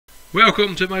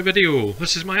Welcome to my video.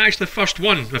 This is my actually first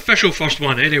one, official first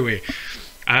one anyway.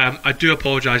 I do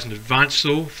apologise in advance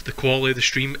though, if the quality of the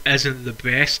stream isn't the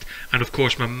best, and of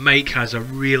course my mic has a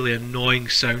really annoying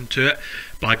sound to it,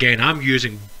 but again I'm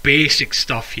using basic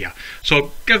stuff here,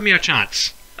 so give me a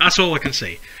chance, that's all I can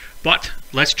say. But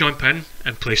let's jump in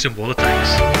and play some Wall of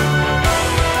Tanks.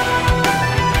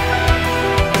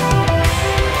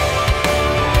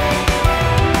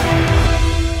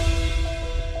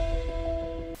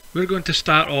 We're going to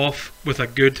start off with a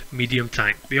good medium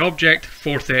tank, the OBJ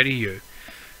 430U.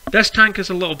 This tank is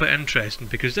a little bit interesting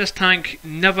because this tank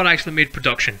never actually made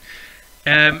production.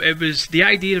 The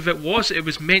idea of it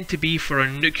was meant to be for a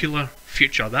nuclear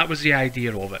future. That was the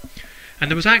idea of it.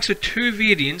 And there was actually two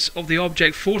variants of the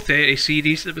OBJ 430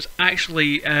 series that was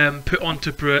actually put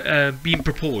onto being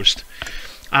proposed.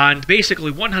 And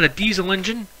basically one had a diesel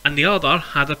engine and the other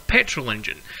had a petrol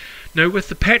engine. Now with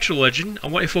the petrol engine, I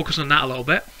want to focus on that a little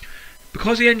bit.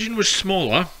 Because the engine was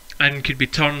smaller and could be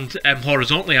turned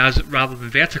horizontally rather than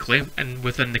vertically and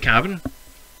within the cabin,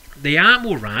 the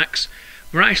ammo racks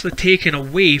were actually taken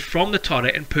away from the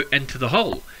turret and put into the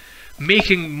hull,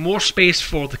 making more space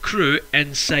for the crew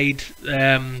inside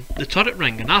the turret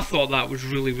ring, and I thought that was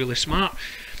really smart.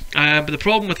 But the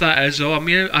problem with that is,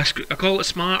 I call it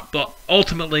smart, but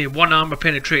ultimately one armor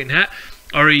penetrating hit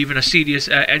or even a serious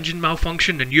engine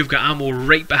malfunction and you've got ammo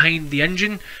right behind the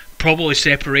engine, probably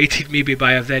separated maybe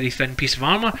by a very thin piece of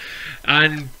armour,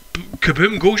 and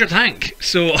kaboom goes your tank.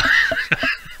 So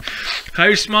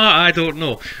how smart, I don't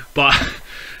know, but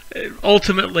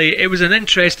ultimately it was an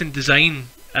interesting design,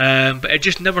 but it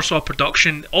just never saw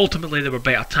production. Ultimately there were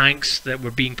better tanks that were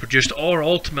being produced or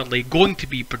ultimately going to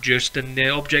be produced, and the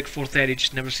OBJ 430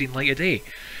 just never seen light of day.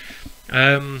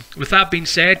 With that being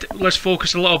said, let's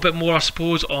focus a little bit more I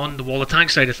suppose on the Wall of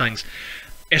Tanks side of things.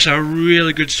 It's a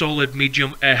really good solid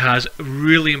medium. It has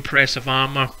really impressive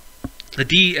armour.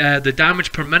 The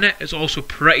damage per minute is also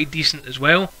pretty decent as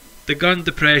well. The gun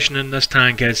depression in this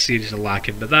tank is seriously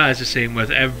lacking, but that is the same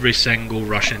with every single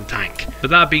Russian tank. But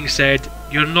that being said,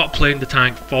 you're not playing the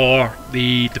tank for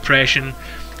the depression.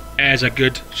 It is a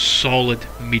good solid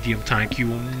medium tank. You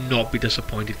will not be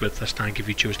disappointed with this tank if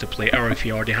you choose to play it, or if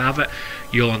you already have it,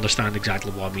 you'll understand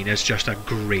exactly what I mean. It's just a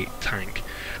great tank.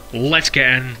 Let's get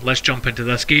in, let's jump into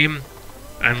this game,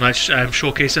 and let's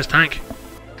showcase this tank.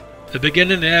 At the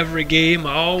beginning of every game,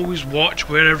 I always watch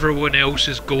where everyone else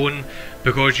is going,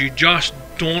 because you just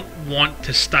don't want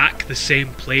to stack the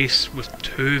same place with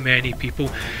too many people.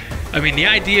 I mean, the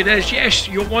idea is, yes,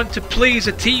 you want to play as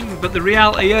a team, but the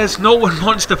reality is no one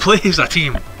wants to play as a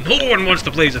team. No one wants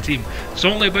to play as a team. It's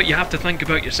only about you have to think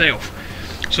about yourself.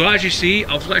 So as you see,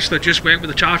 I've literally just went with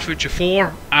the Charge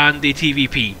 4 and the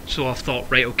TVP. So I've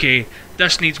thought, right, okay,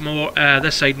 this needs more.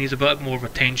 This side needs a bit more of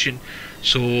attention,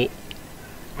 so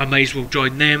I might as well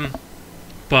join them.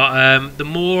 But the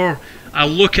more I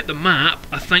look at the map,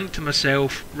 I think to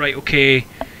myself, right, okay,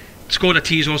 Skoda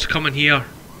T's also coming here.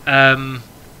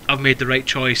 I've made the right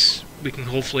choice. We can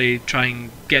hopefully try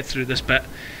and get through this bit.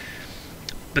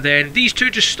 But then these two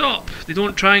just stop. They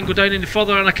don't try and go down any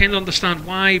further, and I kind of understand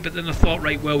why, but then I thought,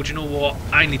 right, well, do you know what?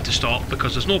 I need to stop,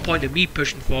 because there's no point in me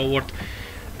pushing forward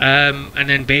and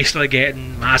then basically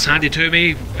getting my ass handed to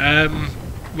me.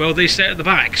 Well, they sit at the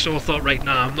back, so I thought, right,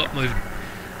 nah, I'm not moving.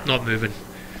 Not moving.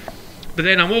 But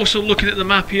then I'm also looking at the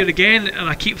map here again, and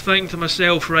I keep thinking to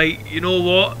myself, right, you know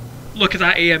what? Look at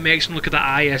that AMX and look at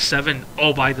that IS-7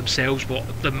 all by themselves,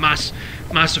 but the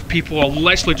massive people are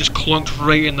literally just clunked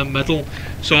right in the middle.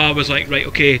 So I was like, right,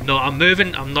 okay, no, I'm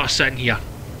moving, I'm not sitting here.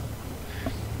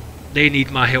 They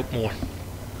need my help more.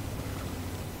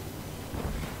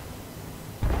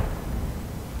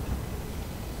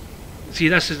 See,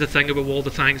 this is the thing about Wall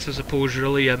of Tanks, I suppose,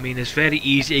 really. I mean, it's very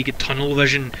easy to get tunnel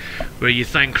vision, where you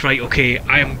think, right, okay,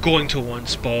 I am going to one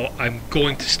spot, I'm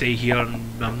going to stay here,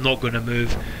 and I'm not going to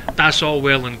move. That's all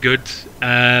well and good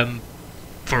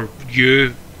for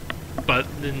you, but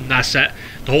that's it.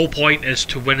 The whole point is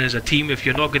to win as a team. If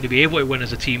you're not going to be able to win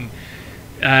as a team,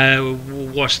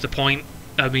 what's the point?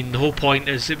 I mean, the whole point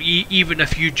is even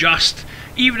if you just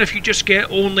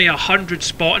get only 100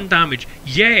 spotting damage,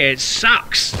 yeah, it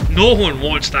sucks. No one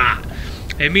wants that.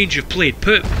 It means you've played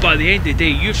put, but at the end of the day,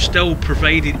 you've still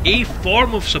provided a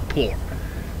form of support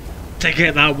to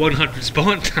get that 100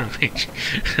 spotting damage.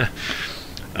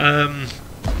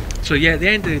 So yeah, at the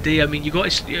end of the day, I mean, you got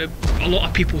to, a lot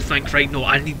of people think, right, no,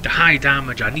 I need the high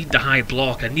damage, I need the high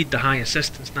block, I need the high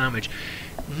assistance damage.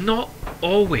 Not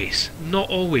always, not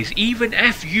always. Even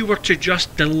if you were to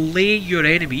just delay your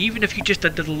enemy, even if you just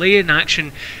did a delay in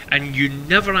action and you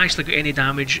never actually got any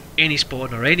damage, any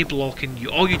spotting or any blocking,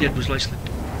 all you did was literally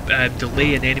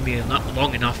delay an enemy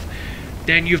long enough,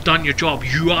 then you've done your job.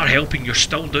 You are helping, you're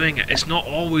still doing it. It's not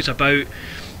always about,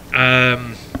 I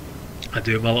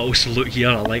do my little salute here,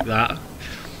 I like that.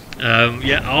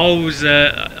 Yeah, I always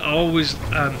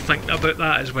think about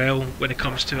that as well when it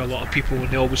comes to a lot of people, and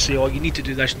they always say, oh, you need to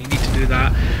do this and you need to do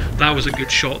that. That was a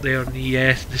good shot there on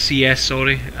the CS,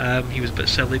 sorry. He was a bit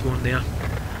silly going there.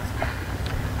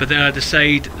 But then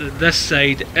this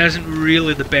side isn't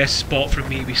really the best spot for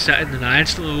me to be sitting, and I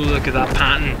instantly look at that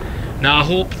pattern. Now I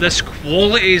hope this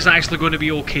quality is actually going to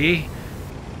be okay.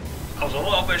 I was a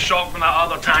little bit shocked when that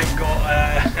other tank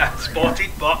got spotted,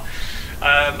 but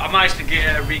I managed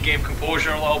to regain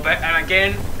composure a little bit, and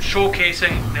again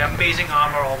showcasing the amazing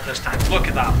armour of this tank. Look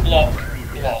at that,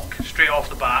 block, straight off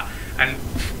the bat, and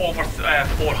over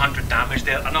 400 damage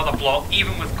there, another block,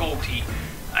 even with gold heat.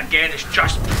 Again, it's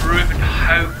just proven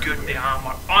how good the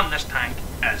armour on this tank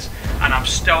is, and I'm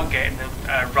still getting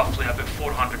roughly about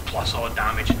 400 plus odd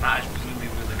damage, and that is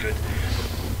really good.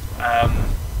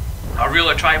 I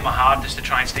really tried my hardest to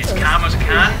try and stay as calm as I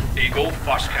can. There you go,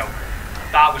 first kill.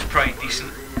 That was pretty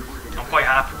decent. I'm quite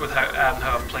happy with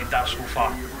how I've played that so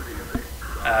far.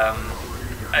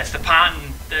 It's the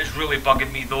pattern that's really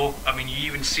bugging me though. I mean, you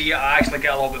even see it, I actually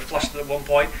get a little bit flustered at one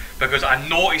point because I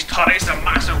noticed turret's a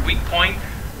massive weak point.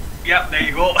 Yep, there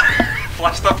you go.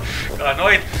 Flustered, got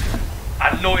annoyed.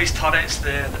 I noticed turret's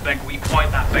the big weak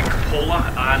point, that big cupola,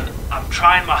 and I'm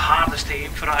trying my hardest to aim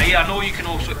for it. I know you can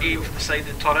also aim for the side of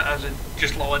the turret, as a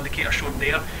just little indicator showed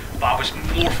there, but I was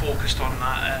more focused on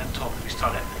that top of his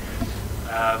turret.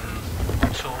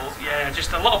 So yeah,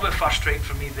 just a little bit frustrating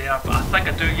for me there, but I think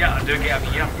I do get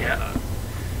him here, yeah.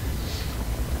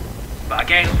 But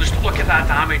again, just look at that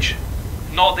damage.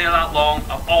 Not there that long,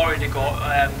 I've already got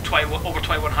over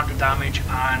 2100 damage,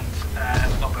 and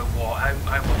about what?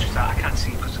 How much is that? I can't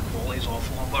see because the quality is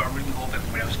awful. I really hope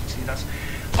everybody else can see this.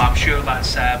 But I'm sure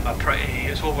that's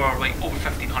it's over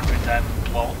 1500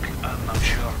 block, I'm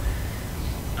sure.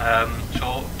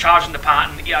 So charging the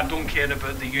pattern, yeah, I don't care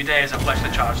about the UDES, I've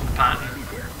literally charging the pattern.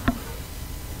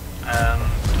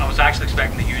 I was actually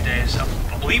expecting the UDES,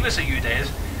 I believe it's a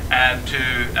UDES,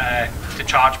 to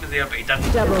charge me there, but he didn't,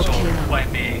 so let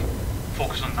me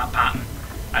focus on that pattern,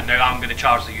 and now I'm going to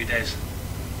charge the UDES.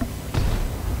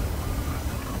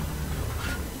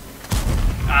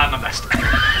 And I missed.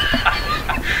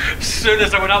 As soon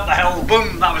as I went up the hill,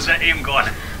 boom, that was it, aim gone.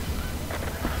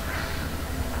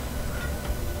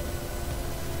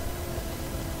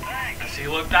 See,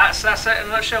 look, that's it in a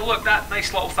nutshell. Look, that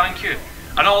nice little thank you.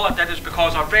 And all I did is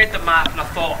because I read the map and I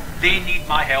thought they need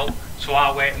my help, so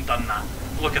I went and done that.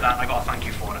 Look at that, I got a thank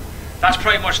you for it. That's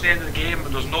pretty much the end of the game,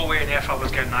 but there's no way in earth I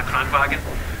was getting that crank wagon.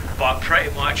 But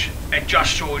pretty much, it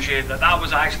just shows you that that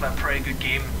was actually a pretty good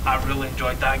game. I really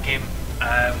enjoyed that game.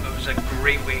 It was a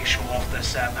great way to show off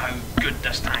this how good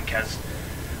this tank is.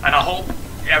 And I hope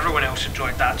everyone else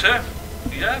enjoyed that too.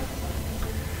 Yeah.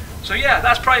 So yeah,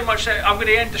 that's pretty much it. I'm going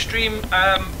to end the stream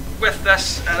with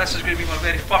this. This is going to be my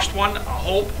very first one. I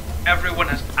hope everyone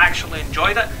has actually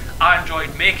enjoyed it. I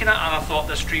enjoyed making it, and I thought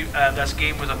this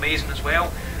game was amazing as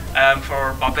well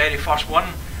for my very first one.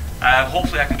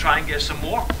 Hopefully I can try and get some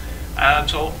more.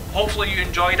 So hopefully you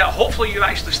enjoyed it. Hopefully you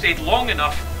actually stayed long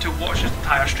enough to watch this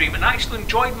entire stream and actually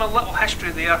enjoyed my little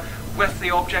history there with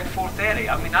the Object 430.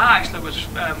 I mean, I actually was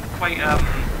quite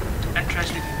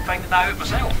interested in finding that out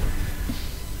myself.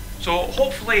 So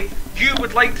hopefully you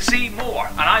would like to see more,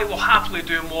 and I will happily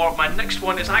do more. My next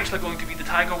one is actually going to be the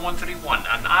Tiger 131,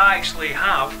 and I actually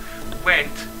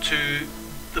went to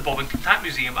the Bovington Tank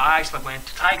Museum. I actually went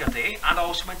to Tiger Day, and I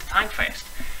also went to Tank Fest.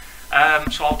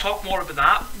 So I'll talk more about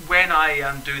that when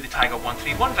I do the Tiger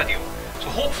 131 video. So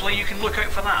hopefully you can look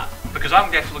out for that, because I'm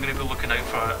definitely going to be looking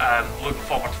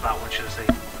forward to that one, should I say.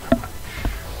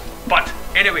 But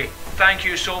anyway, thank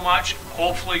you so much.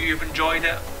 Hopefully you've enjoyed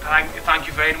it. Thank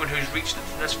you for anyone who's reached it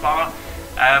this far.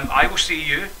 I will see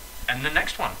you in the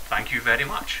next one. Thank you very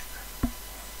much.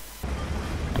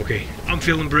 Okay, I'm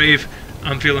feeling brave.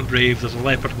 There's a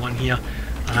Leopard 1 here,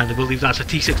 and I believe that's a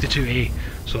T62A.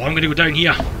 So I'm going to go down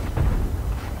here.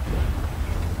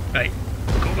 Right,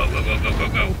 go, go, go, go, go, go,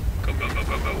 go, go, go, go,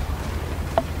 go, go.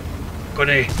 We're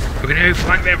going to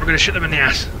outflank them. We're going to shoot them in the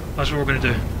ass. That's what we're going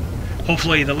to do.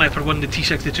 Hopefully the Leopard 1 and the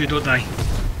T62 don't die.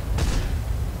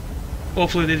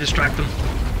 Hopefully they distract them.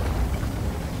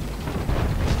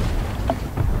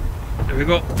 There we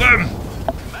go. Boom!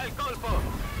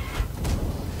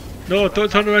 No,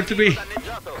 don't turn around to me.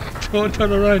 Don't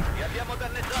turn around.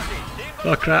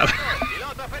 Oh crap.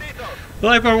 The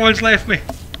Leopard 1's left me.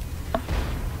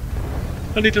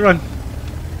 I need to run.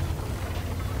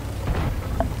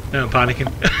 Now I'm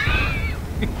panicking.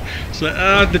 So,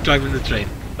 they're driving the train.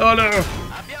 Oh no!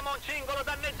 Abbiamo un cingolo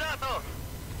danneggiato.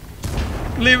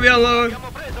 Leave me alone!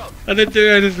 Abbiamo preso. I didn't do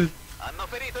anything. Hanno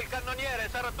ferito il cannoniere,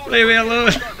 sarà duro. Leave me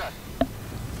alone!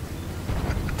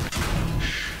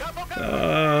 Capo, capo.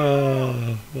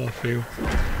 Oh, what a fail.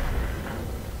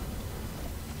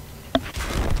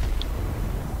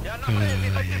 Ti hanno presi,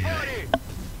 fatti fuori.